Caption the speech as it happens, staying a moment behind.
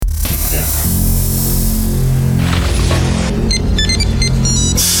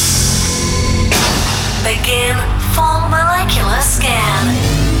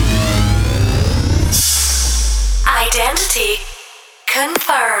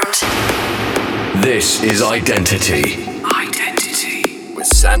confirmed. This is Identity. Identity. With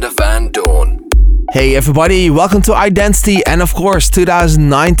Sander Van Doorn. Hey everybody, welcome to Identity and of course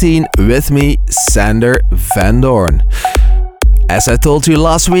 2019 with me, Sander Van Doorn. As I told you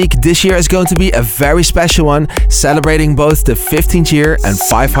last week, this year is going to be a very special one, celebrating both the 15th year and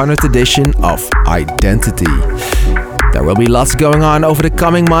 500th edition of Identity. There will be lots going on over the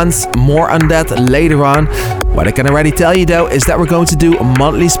coming months, more on that later on. What I can already tell you though is that we're going to do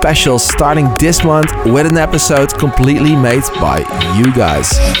monthly specials starting this month with an episode completely made by you guys.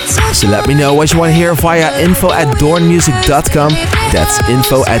 So let me know what you want to hear via info@doornmusic.com. That's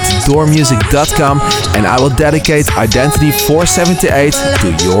info@doornmusic.com, and I will dedicate Identity 478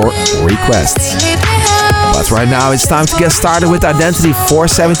 to your requests. But right now it's time to get started with Identity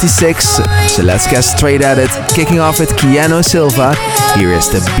 476. So let's get straight at it. Kicking off with Keanu Silva. Here is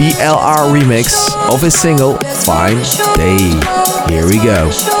the BLR remix of his single Fine Day. Here we go.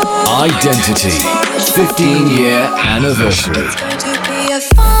 Identity 15-year anniversary.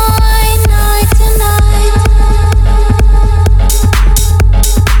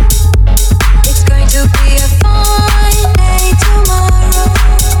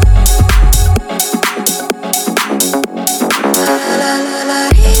 La la la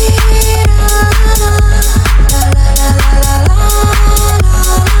la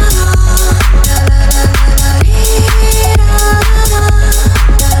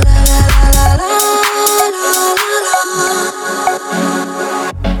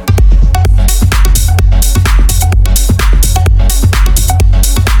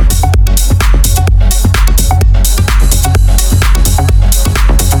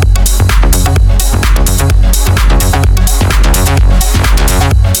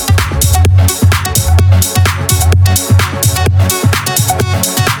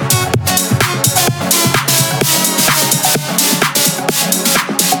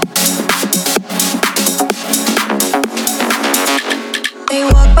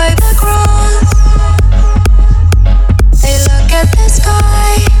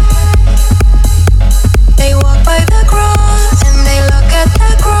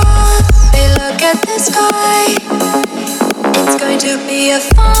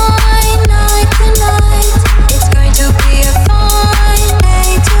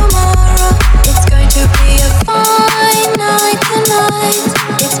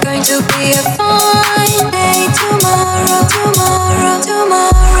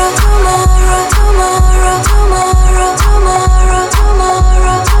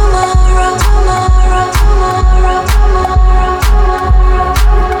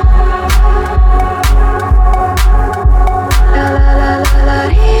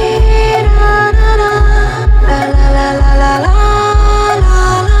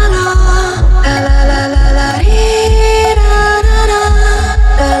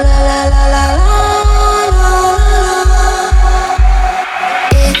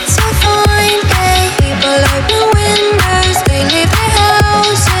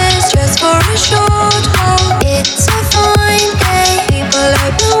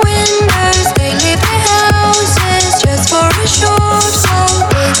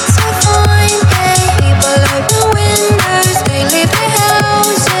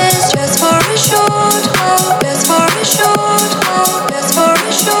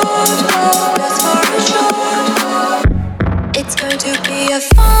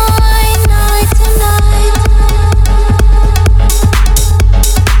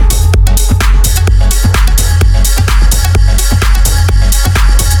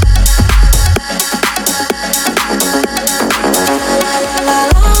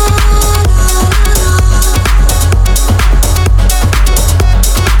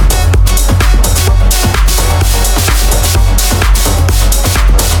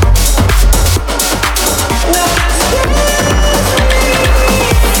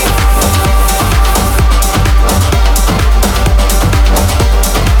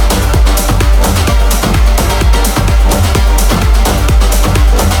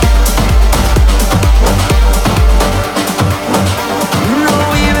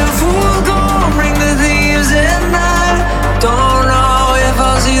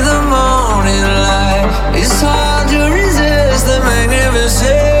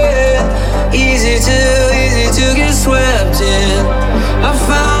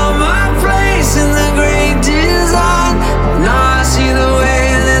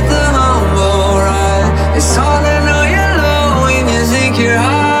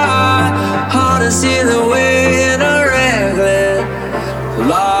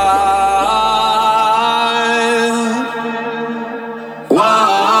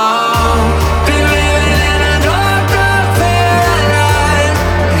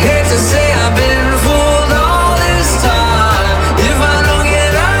to say I've been fooled all this time. If I don't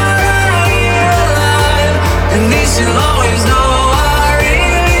get out of here alive, at least you'll always know I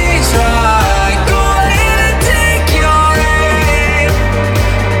really tried. Go ahead and take your aim.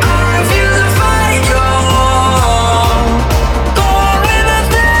 I refuse to fight your war. Go on with the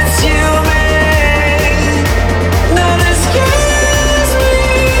things you made. None scares me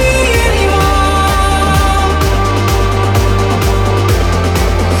anymore.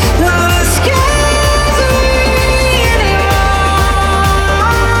 None scares me anymore.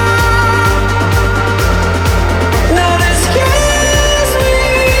 None scares me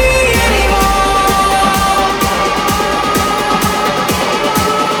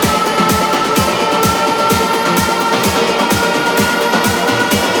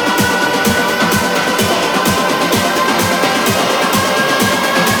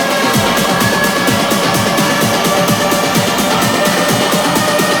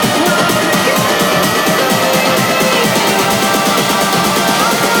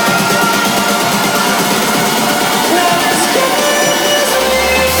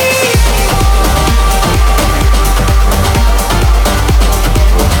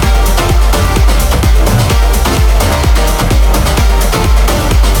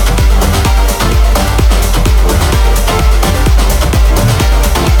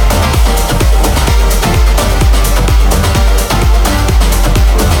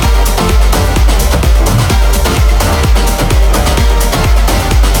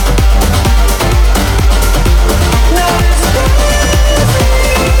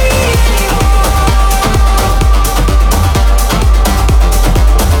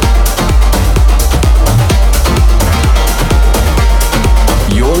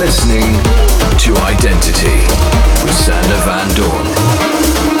You're listening to Identity with Sander Van Doorn.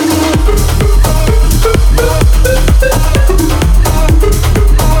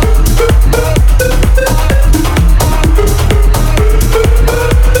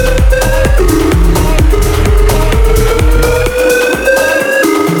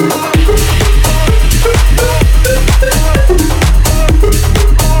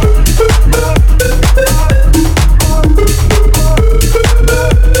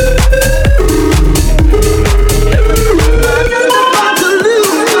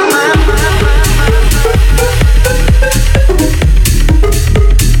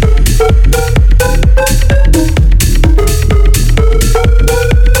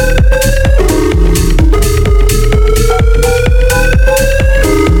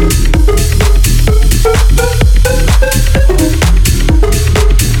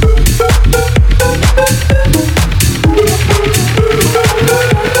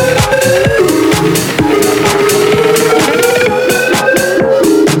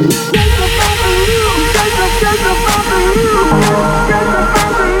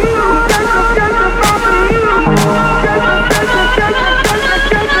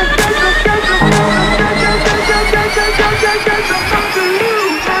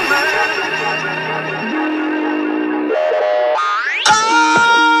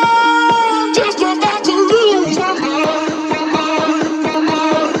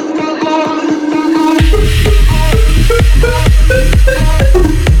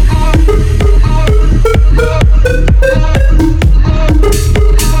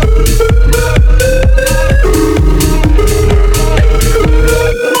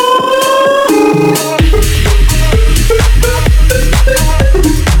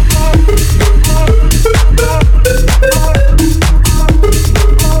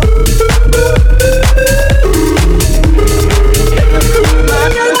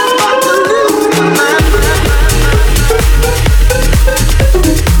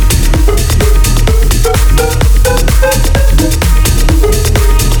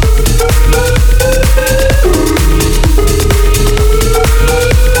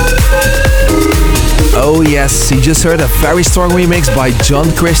 Oh yes, you just heard a very strong remix by John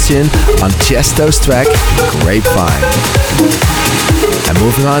Christian on Chesto's track Grapevine. And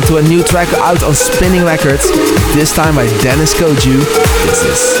moving on to a new track out on Spinning Records, this time by Dennis Koju. This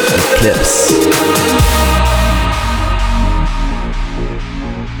is Eclipse.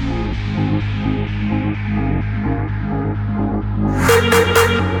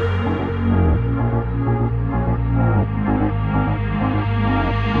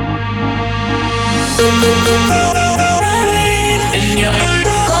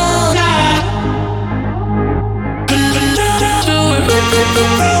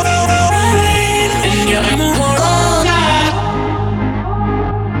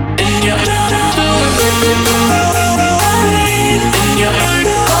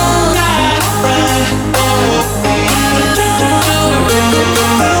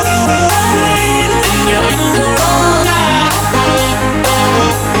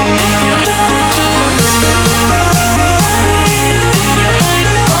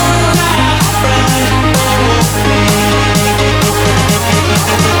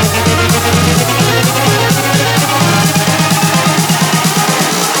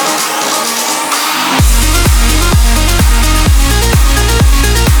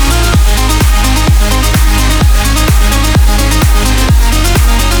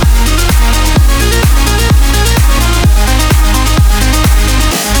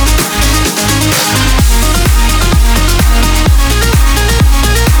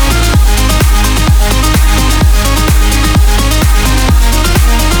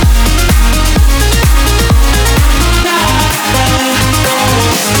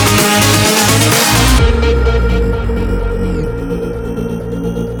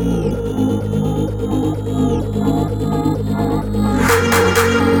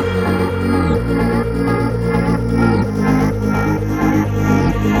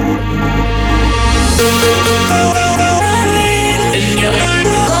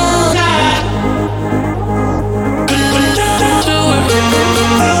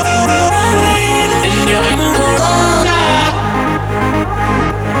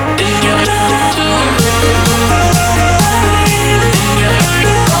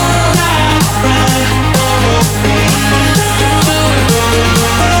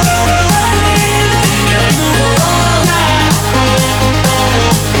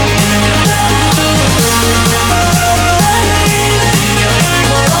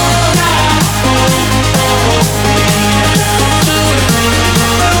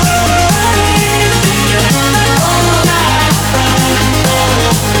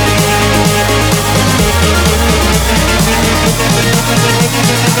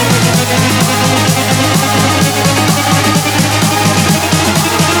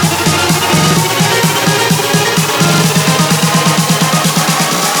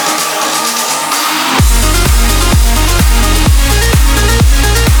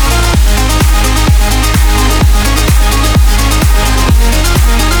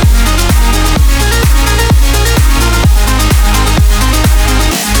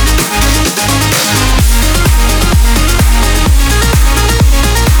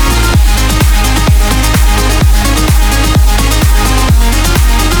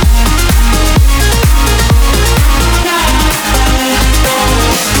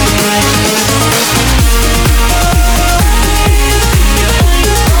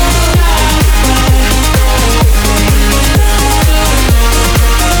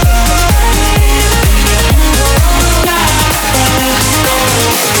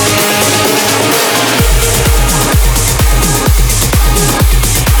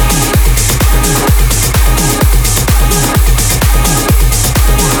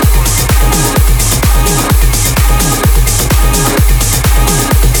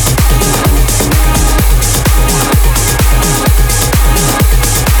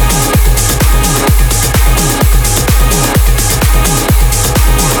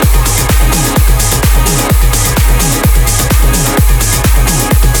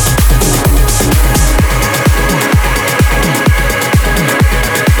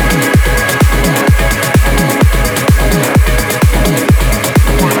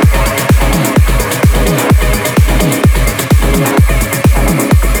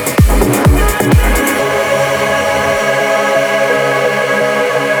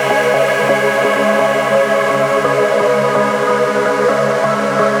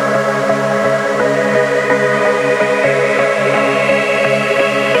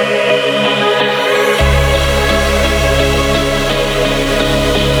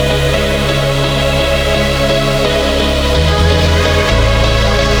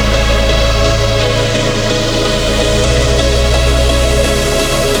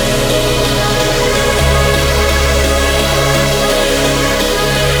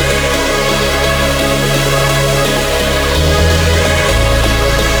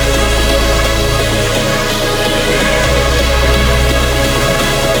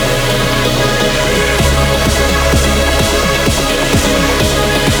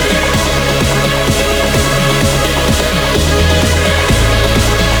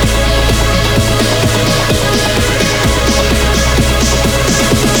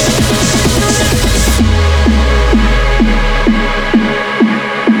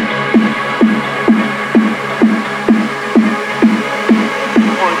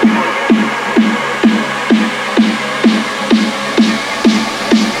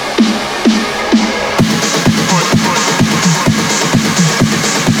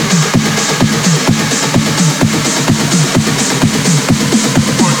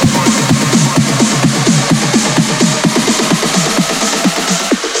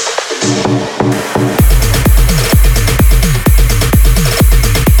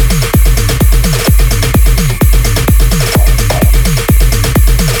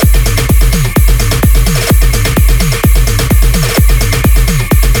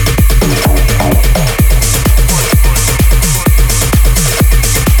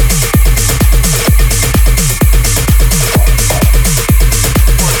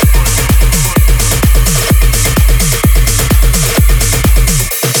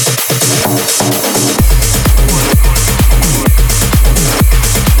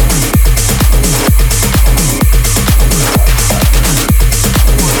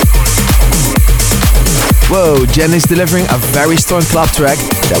 Whoa, Jenny's delivering a very strong club track.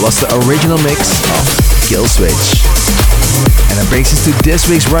 That was the original mix of Kill Switch. And that brings us to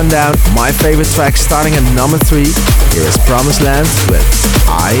this week's rundown. My favorite track starting at number 3. Here is Promised Land with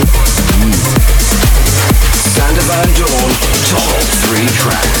I Need. Sander Van Doorn, top 3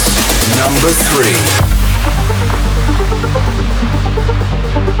 tracks. Number 3.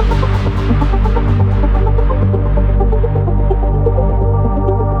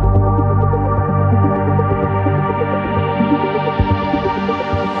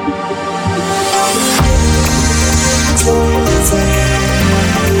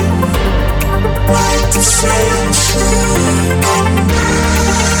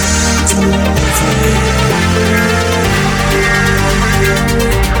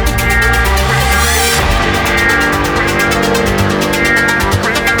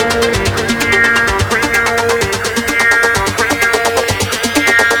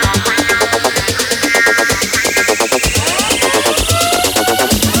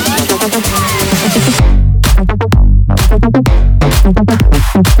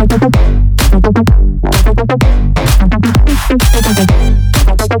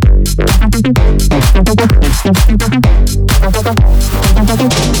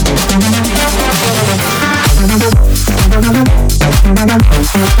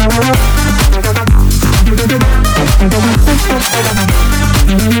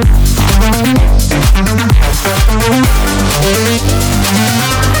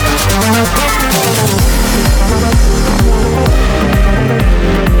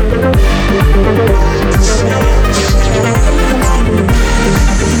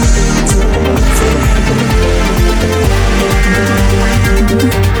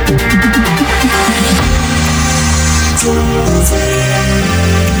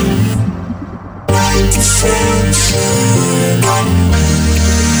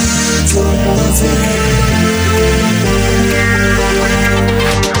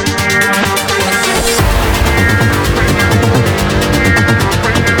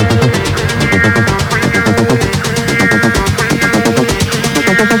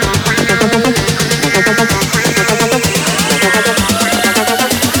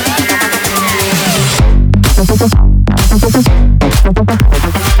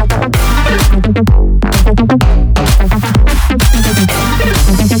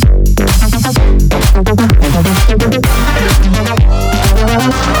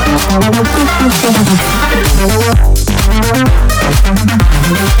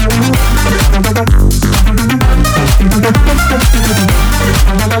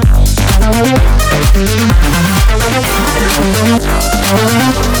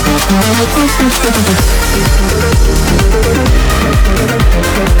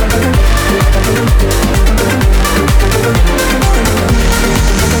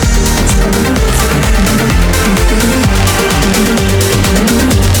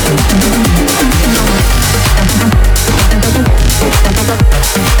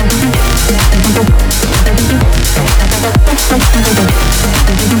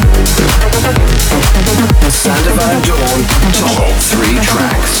 Sander Van Doorn, top 3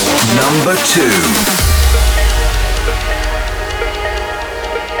 tracks. Number 2.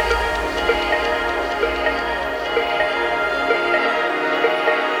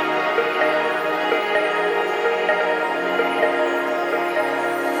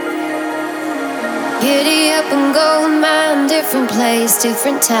 Giddy up and go, man, different place,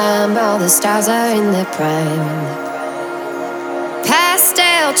 different time. All the stars are in their prime.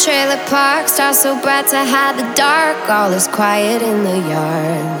 Pastel trailer park, stars so bright to hide the dark. All is quiet in the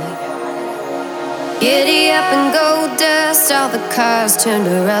yard. Giddy up and go, dust, all the cars turn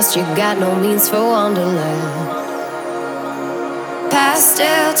to rust. You got no means for wonderland.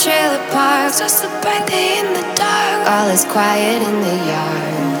 Pastel trailer park, stars so brightly in the dark. All is quiet in the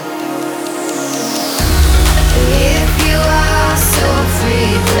yard. If you are so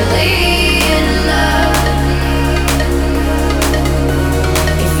freely in love,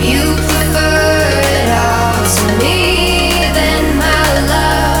 if you prefer it all to me, then my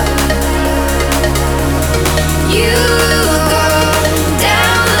love, you go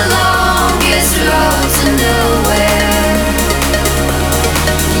down the longest road to nowhere.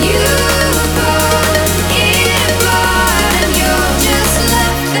 You go in a bar and you're just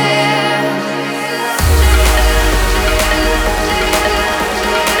left there.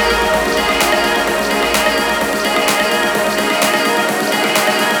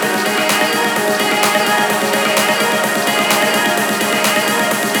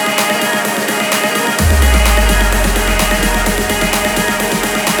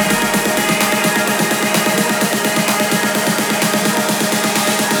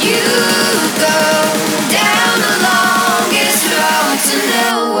 You go down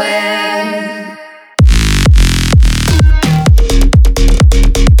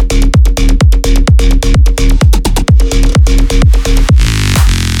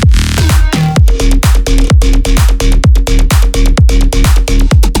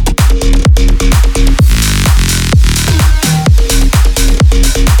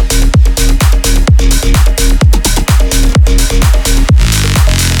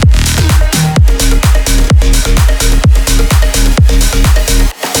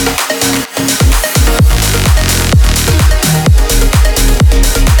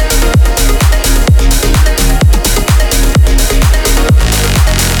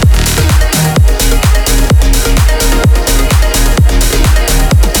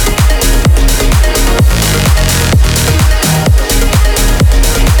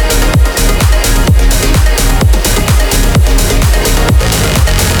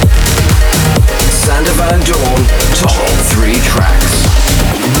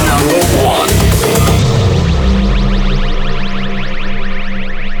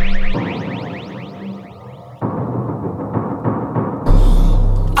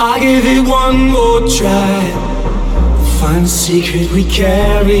I'll give it one more try. Find the secret we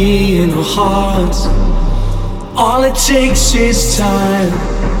carry in our hearts. All it takes is time.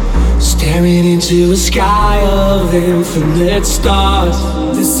 Staring into a sky of infinite stars.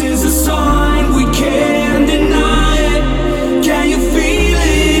 This is a sign we can't deny it. Can you feel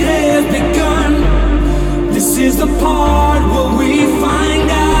it has begun? This is the part where we find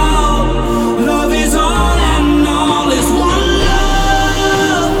out love is all and all is one love.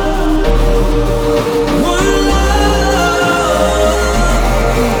 One love.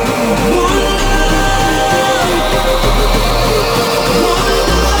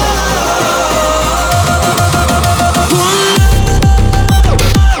 One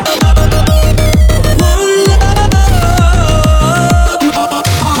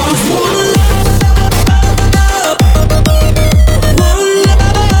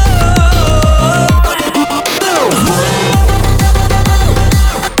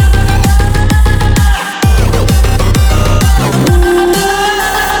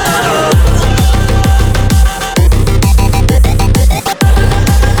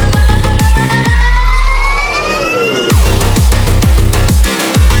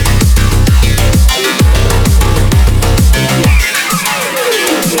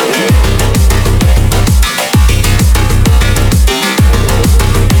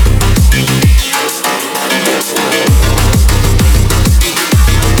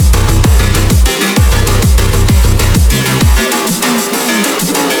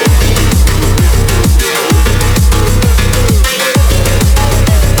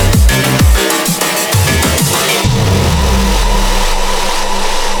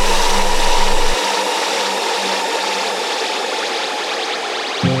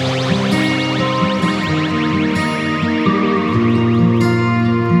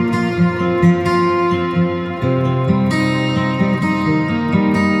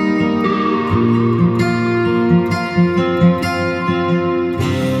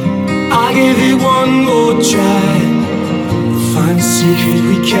try. Find the secret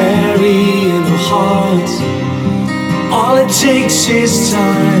we carry in our hearts. All it takes is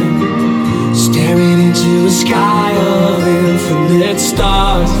time. Staring into a sky of infinite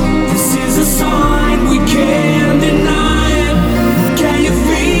stars. This is a sign we can't deny it. Can you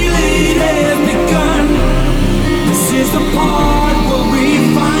feel it has begun? This is the part where we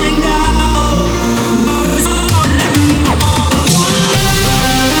find out love is all and all.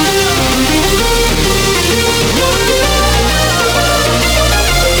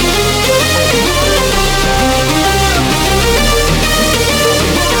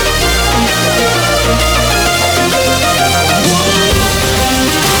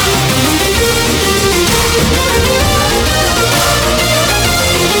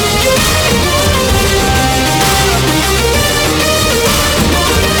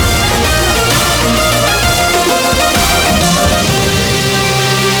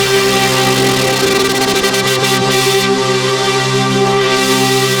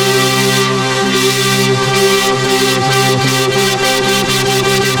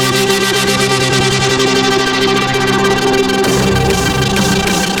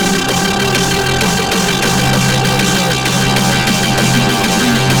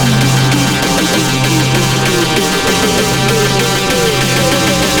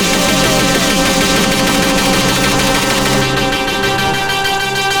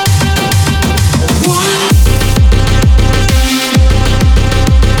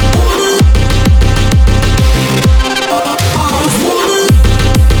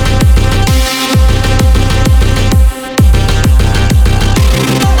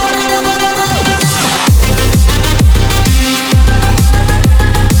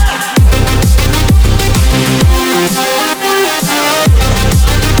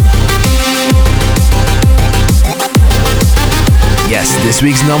 This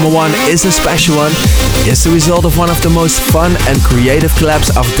week's number one is a special one. It's the result of one of the most fun and creative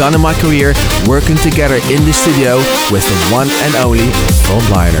collabs I've done in my career, working together in the studio with the one and only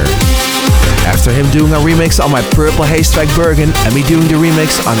Frontliner. After him doing a remix on my Purple Haze track Bergen and me doing the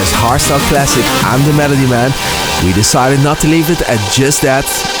remix on his hardstyle classic I'm the Melody Man, we decided not to leave it at just that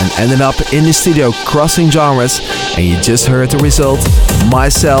and ended up in the studio crossing genres, and you just heard the result,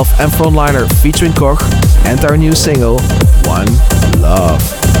 myself and Frontliner featuring Koch and our new single, One Love.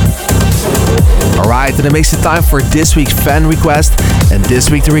 Alright, and it makes it time for this week's fan request. And this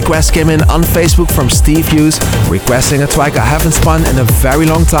week the request came in on Facebook from Steve Hughes, requesting a track I haven't spun in a very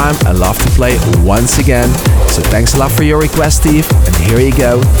long time and love to play once again. So thanks a lot for your request, Steve, and here you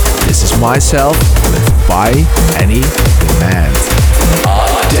go. This is Myself with By Any Demand.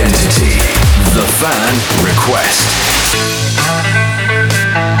 Identity, the fan request.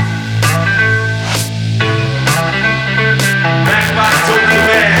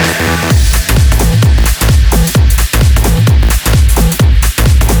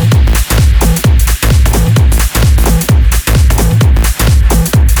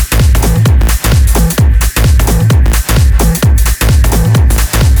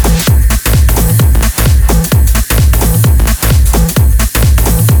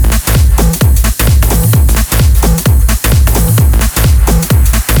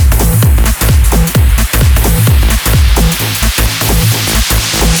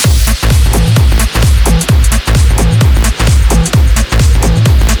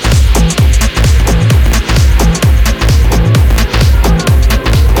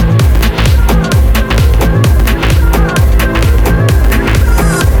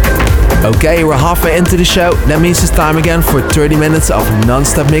 Okay, we're halfway into the show. That means it's time again for 30 minutes of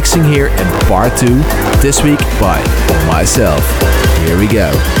non-stop mixing here in part 2, this week by myself. Here we go.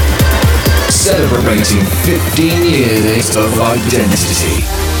 Celebrating 15 years of identity.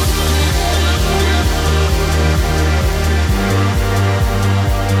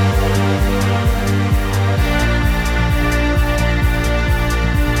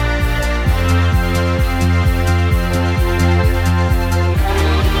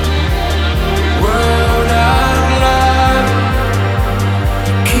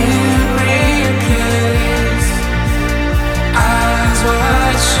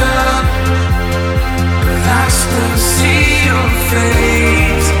 See your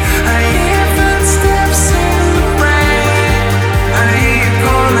face. I hear footsteps in the rain. I hear you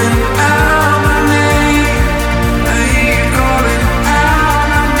calling out my name. I hear you calling out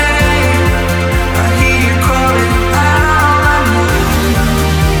my name. I hear you calling out my name.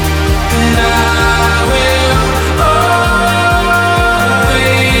 And I will always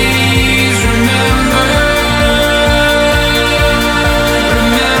remember.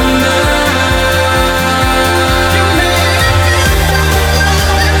 Remember.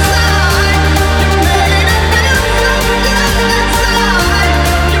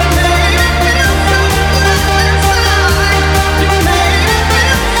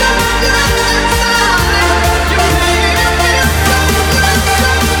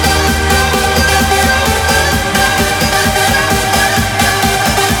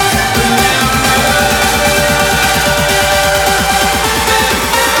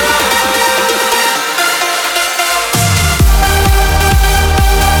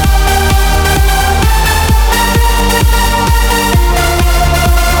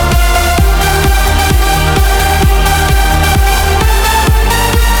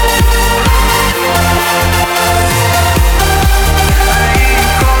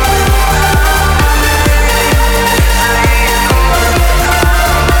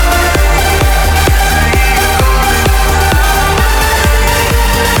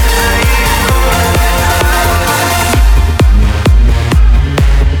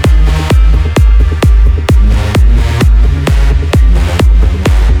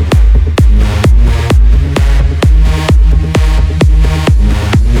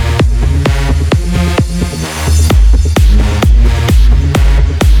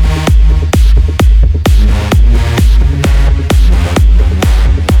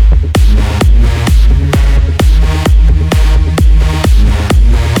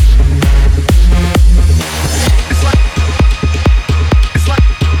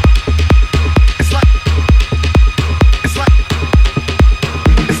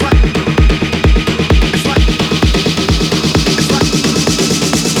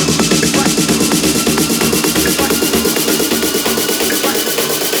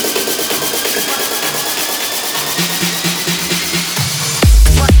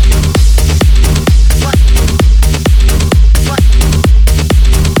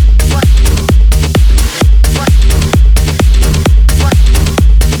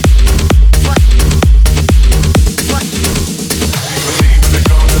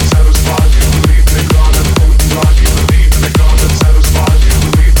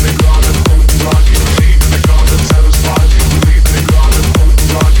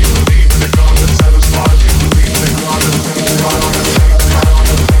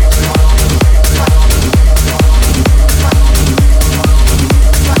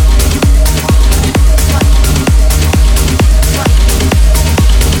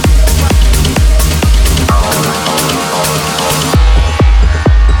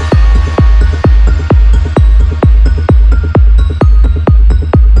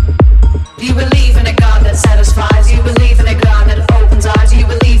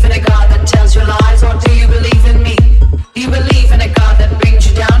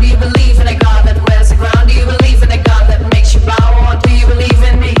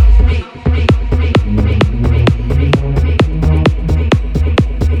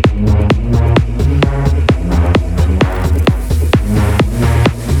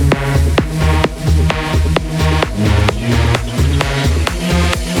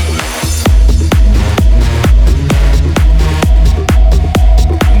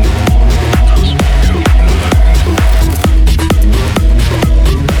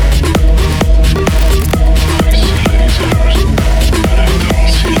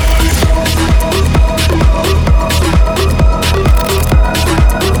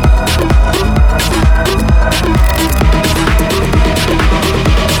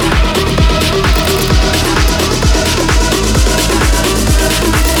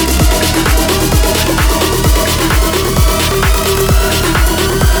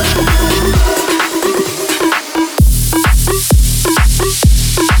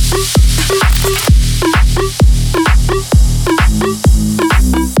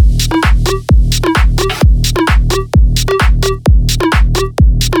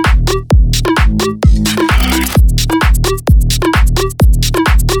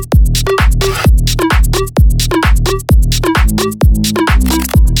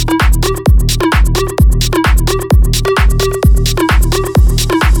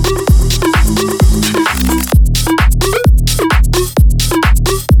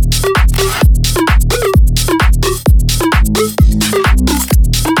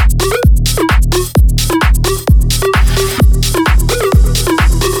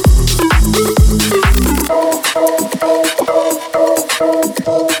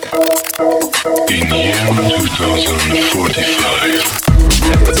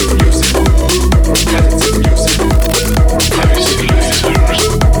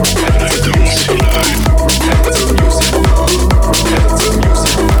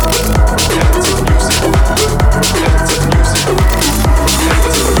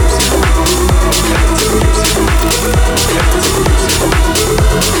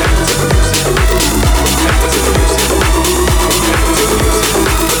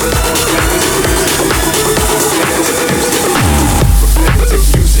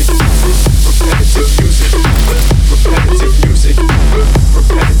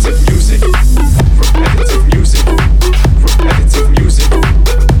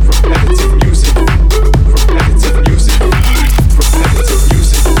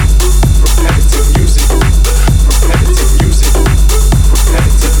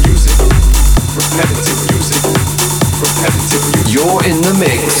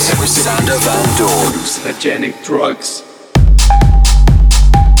 Van Doorn. Hallucinogenic drugs.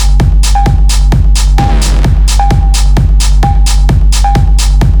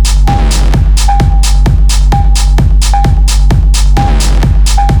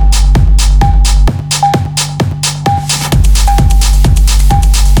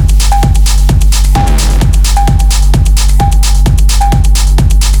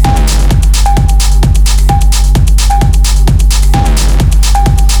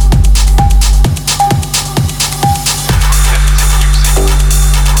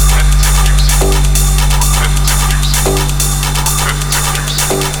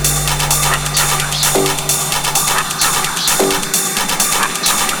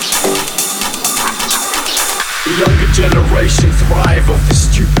 The younger generation thrive off this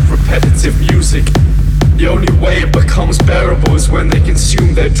stupid repetitive music. The only way it becomes bearable is when they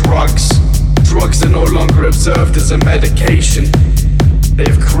consume their drugs. Drugs are no longer observed as a medication. They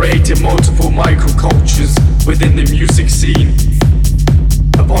have created multiple microcultures within the music scene.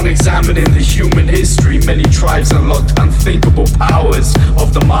 Upon examining the human history, many tribes unlocked unthinkable powers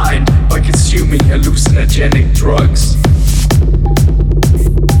of the mind by consuming hallucinogenic drugs.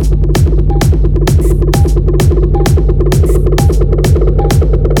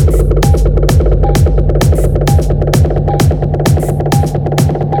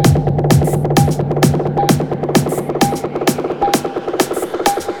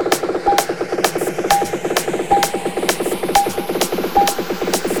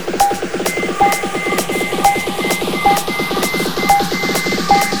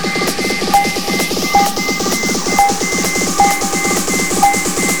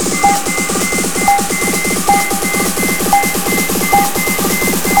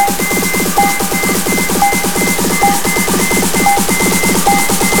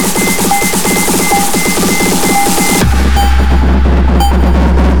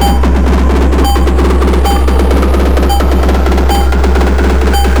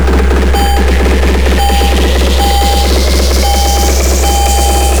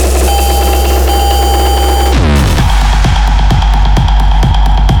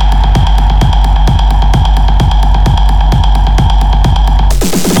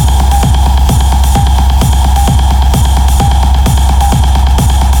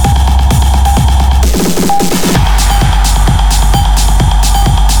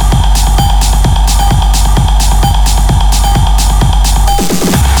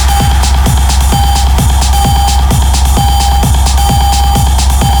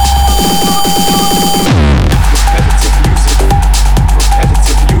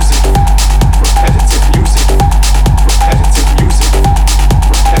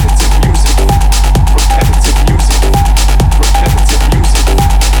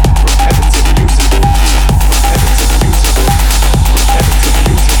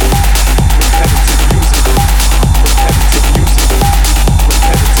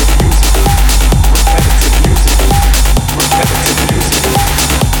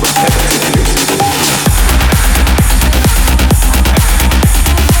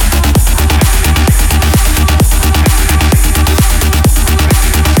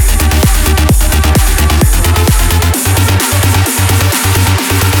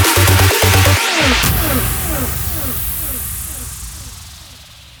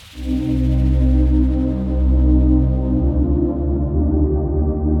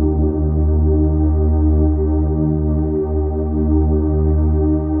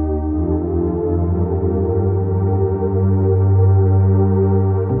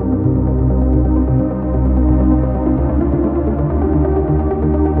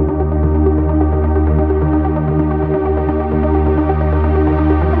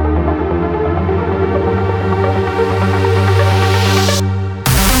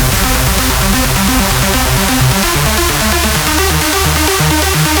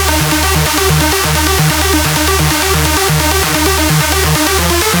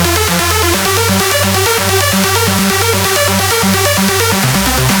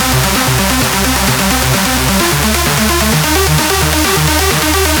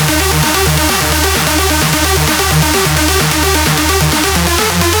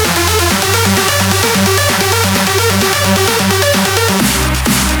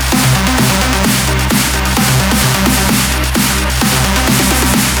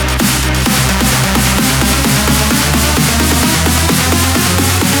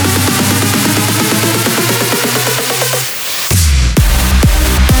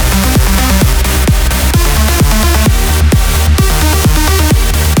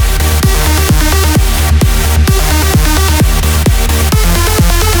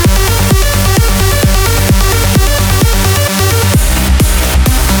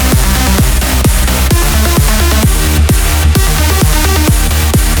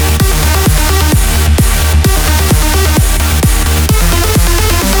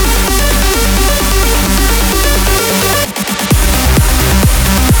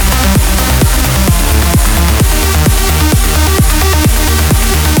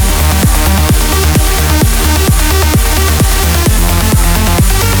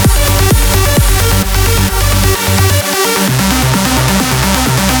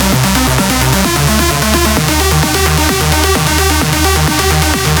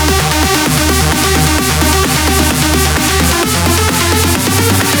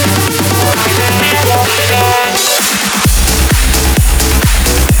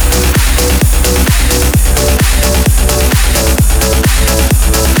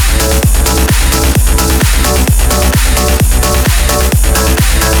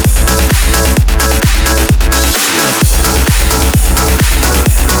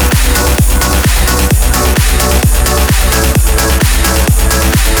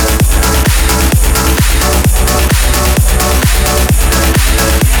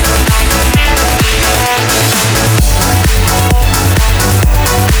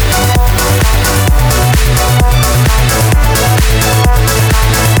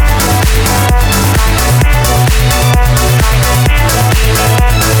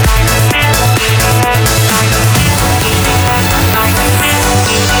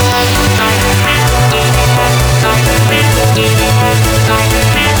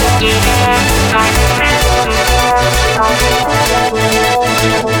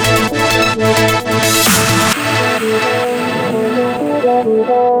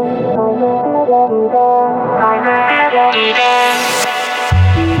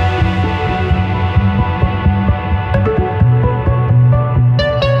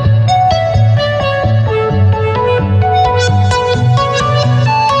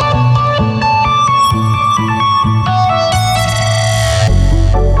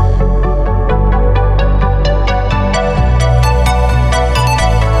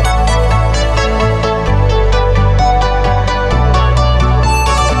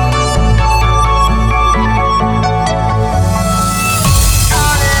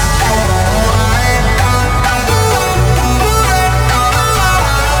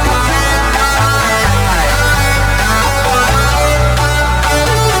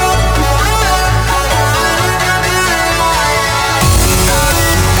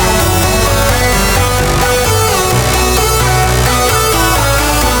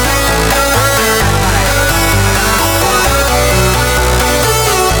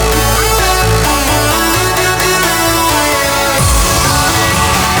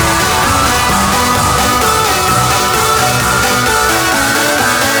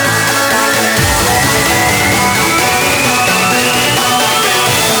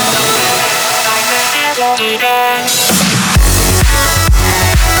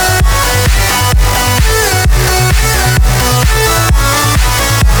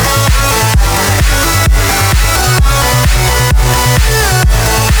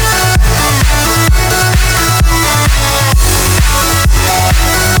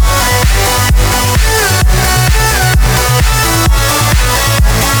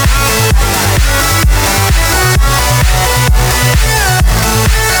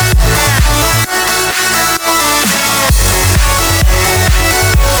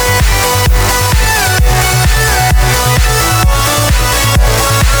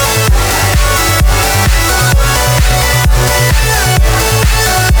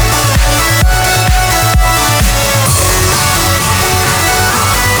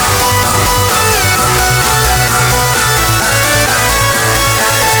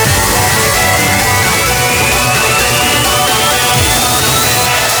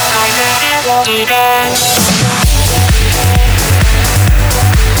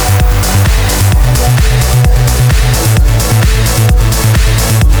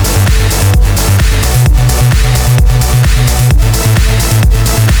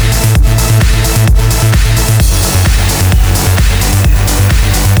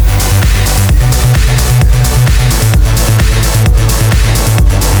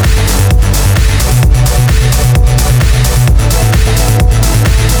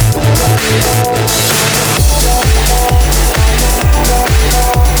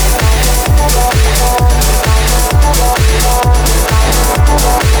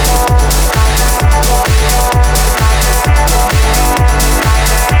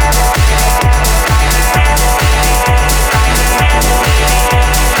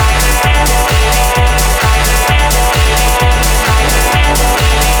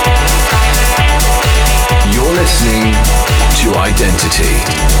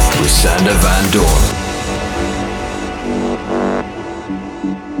 Identity with Sander Van Doorn.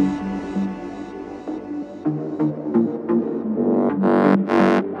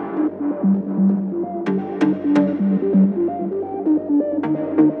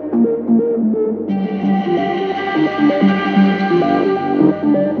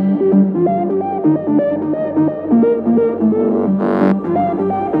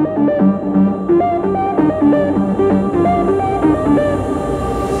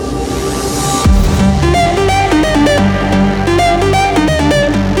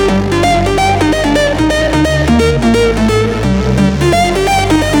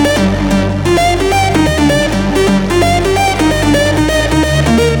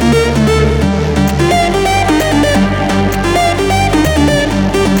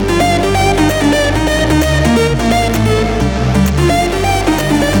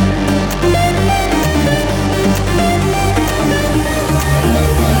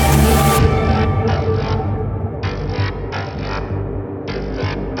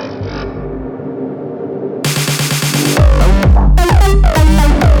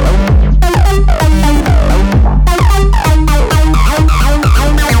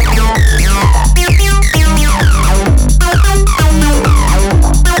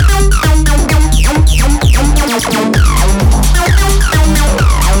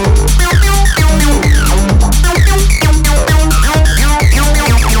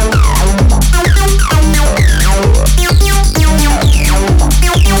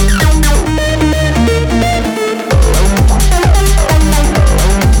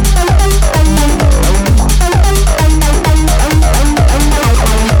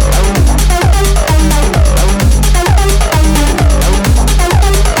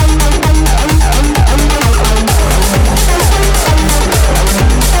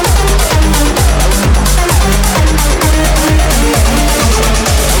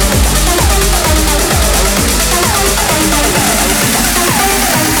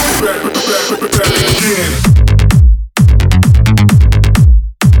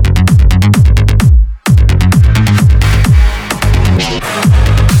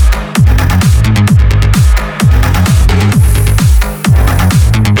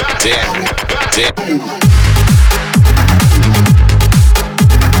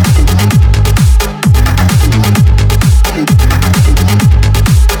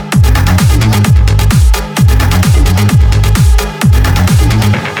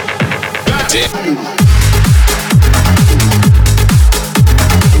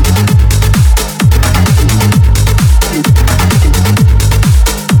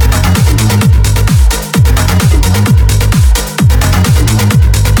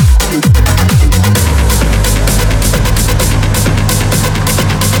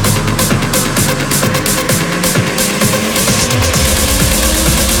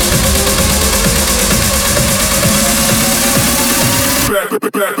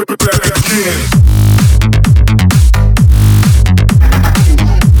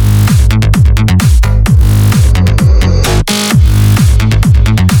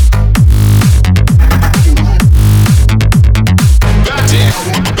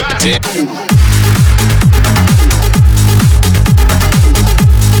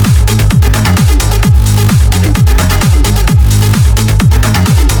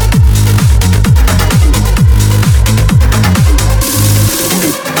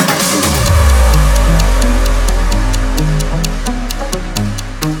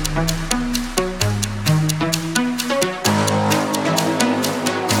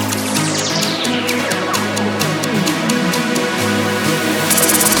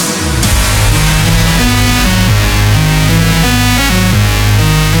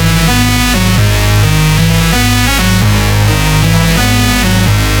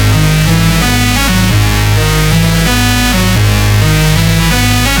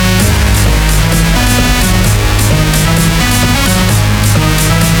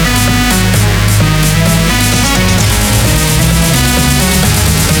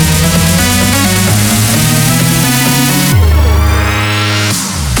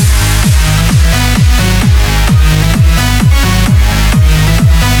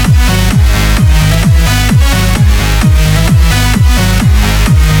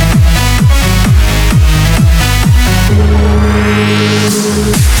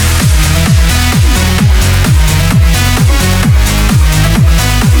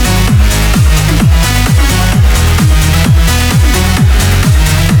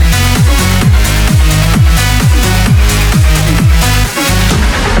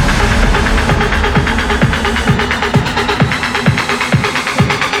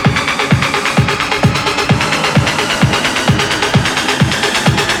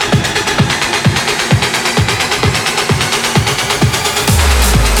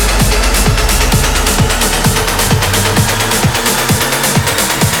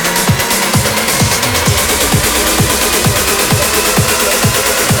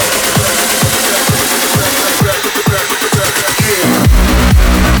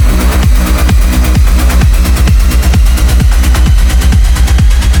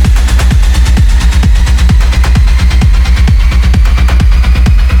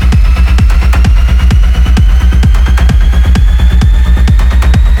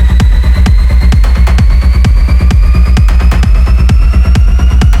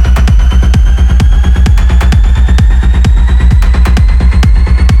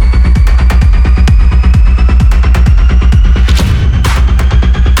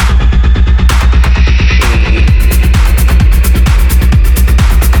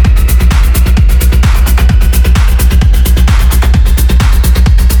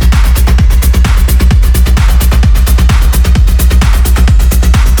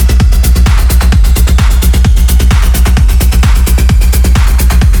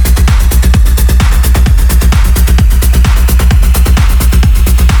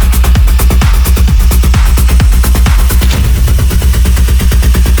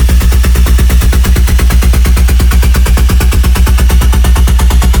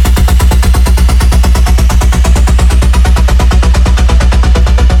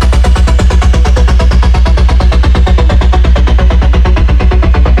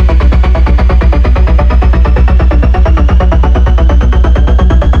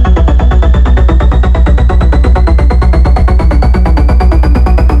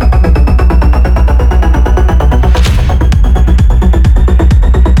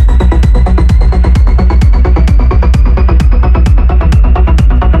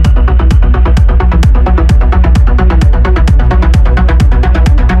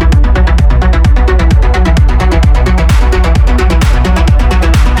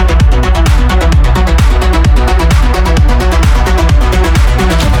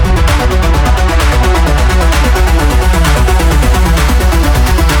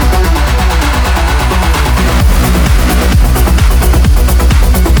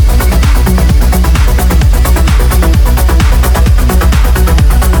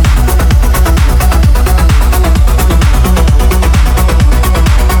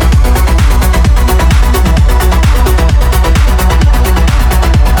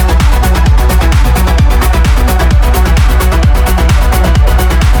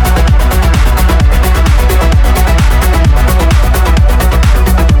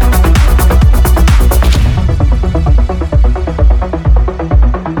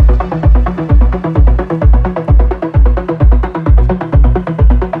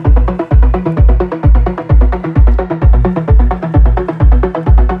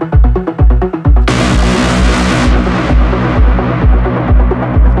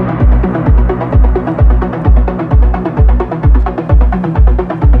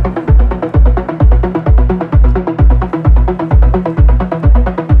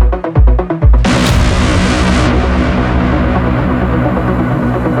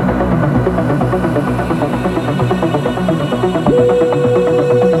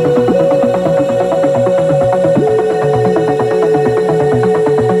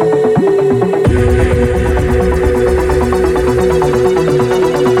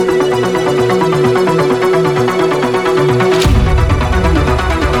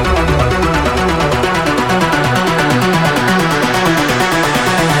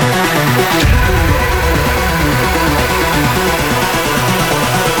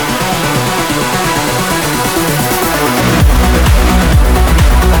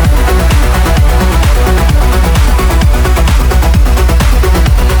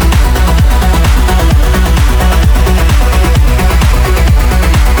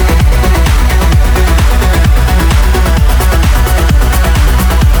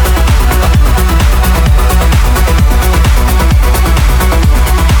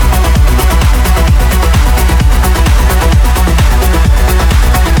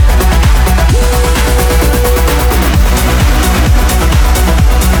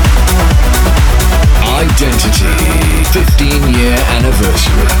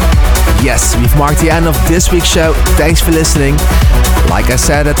 guys, we've marked the end of this week's show. Thanks for listening. Like I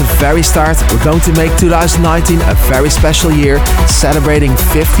said at the very start, we're going to make 2019 a very special year, celebrating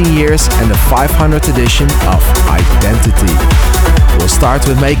 15 years and the 500th edition of Identity. We'll start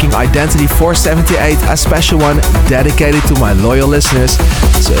with making Identity 478 a special one dedicated to my loyal listeners.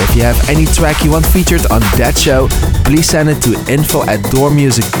 So if you have any track you want featured on that show, please send it to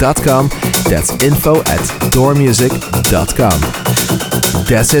info@doornmusic.com. That's info@doornmusic.com.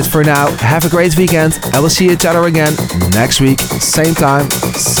 That's it for now. Have a great weekend and we'll see each other again next week. Same time,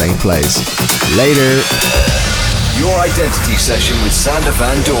 same place. Later. Your Identity session with Sander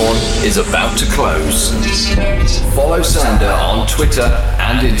Van Doorn is about to close. Follow Sander on Twitter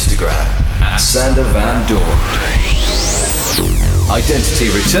and Instagram @Sander Van Doorn. Identity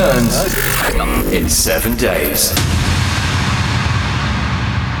returns in 7 days.